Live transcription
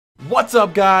What's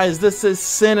up, guys? This is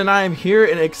Sin, and I am here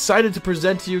and excited to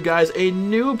present to you guys a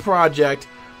new project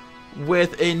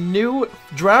with a new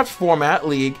draft format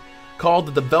league called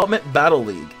the Development Battle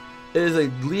League. It is a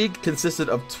league consisted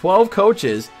of 12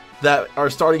 coaches that are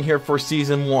starting here for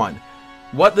Season 1.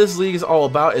 What this league is all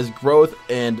about is growth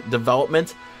and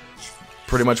development,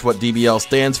 pretty much what DBL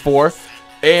stands for,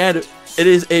 and it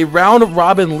is a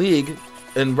round-robin league,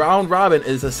 and round-robin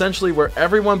is essentially where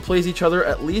everyone plays each other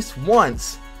at least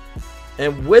once.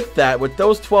 And with that, with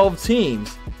those 12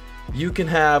 teams, you can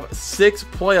have 6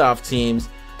 playoff teams,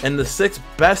 and the 6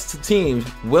 best teams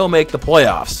will make the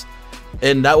playoffs.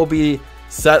 And that will be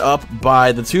set up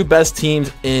by the 2 best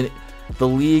teams in the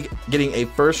league getting a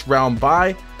first round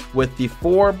bye, with the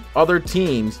 4 other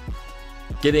teams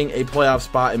getting a playoff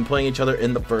spot and playing each other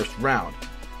in the first round.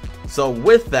 So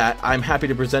with that, I'm happy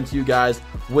to present to you guys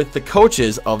with the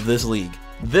coaches of this league.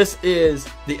 This is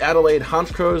the Adelaide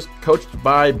Honchcrows, coached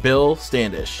by Bill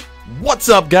Standish. What's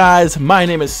up, guys? My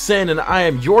name is Sin, and I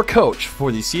am your coach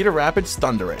for the Cedar Rapids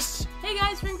Thunderists. Hey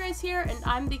guys, Ring Grace here, and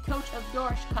I'm the coach of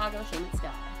your Chicago Shaman Sky.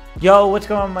 Yo, what's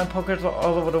going on, my pokers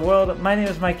all over the world? My name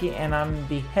is Mikey, and I'm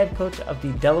the head coach of the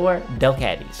Delaware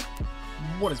Delcatties.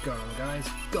 What is going on, guys?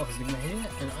 Golf is Nigma here,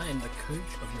 and I am the coach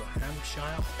of your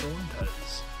Hampshire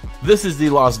Hornets. This is the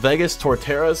Las Vegas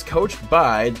Torteras, coached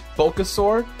by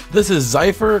Bulkasaur. This is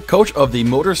Zypher, coach of the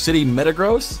Motor City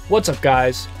Metagross. What's up,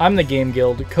 guys? I'm the Game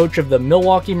Guild, coach of the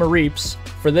Milwaukee Mareeps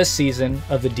for this season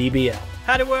of the DBL.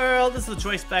 Howdy world, this is the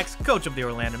Choice Specs, coach of the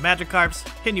Orlando Magikarps,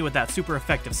 hitting you with that super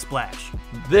effective splash.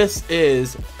 This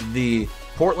is the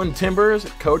Portland Timbers,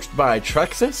 coached by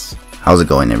Trexus. How's it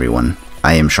going, everyone?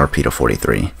 I am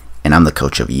Sharpedo43, and I'm the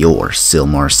coach of your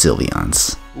Silmar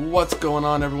Sylveons. What's going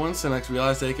on, everyone? Sinex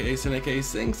Realize, aka Sin, aka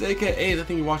Sings, aka the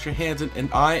thing you wash your hands in, and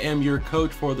I am your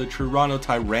coach for the Toronto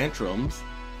Tyrantrums.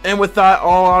 And with that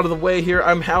all out of the way here,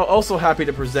 I'm also happy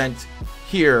to present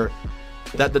here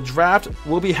that the draft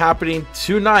will be happening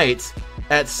tonight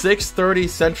at 6:30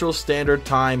 Central Standard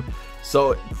Time.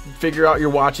 So figure out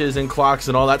your watches and clocks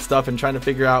and all that stuff and trying to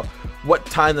figure out what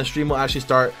time the stream will actually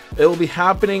start. It will be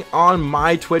happening on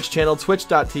my Twitch channel,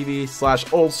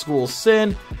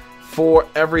 twitch.tv/oldschoolsin for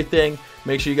everything.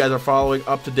 Make sure you guys are following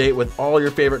up to date with all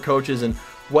your favorite coaches and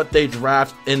what they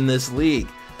draft in this league.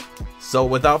 So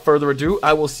without further ado,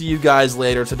 I will see you guys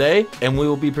later today, and we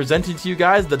will be presenting to you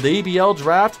guys the DBL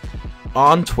draft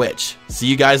on Twitch. See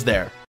you guys there.